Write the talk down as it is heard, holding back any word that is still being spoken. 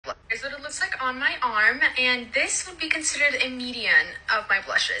here's what it looks like on my arm, and this would be considered a median of my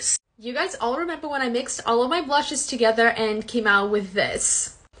blushes. You guys all remember when I mixed all of my blushes together and came out with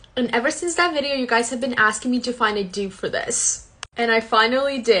this. And ever since that video, you guys have been asking me to find a dupe for this. And I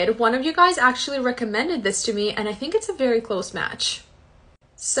finally did. One of you guys actually recommended this to me, and I think it's a very close match.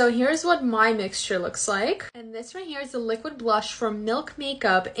 So here's what my mixture looks like. And this right here is the liquid blush from Milk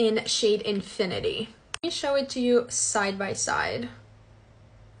Makeup in shade Infinity. Let me show it to you side by side.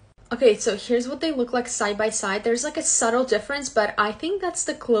 Okay, so here's what they look like side by side. There's like a subtle difference, but I think that's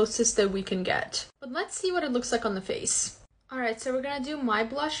the closest that we can get. But let's see what it looks like on the face. Alright, so we're gonna do my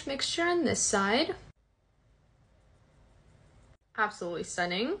blush mixture on this side. Absolutely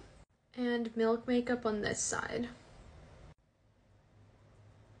stunning. And Milk Makeup on this side.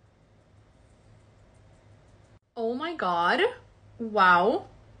 Oh my god. Wow.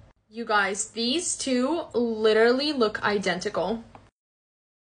 You guys, these two literally look identical.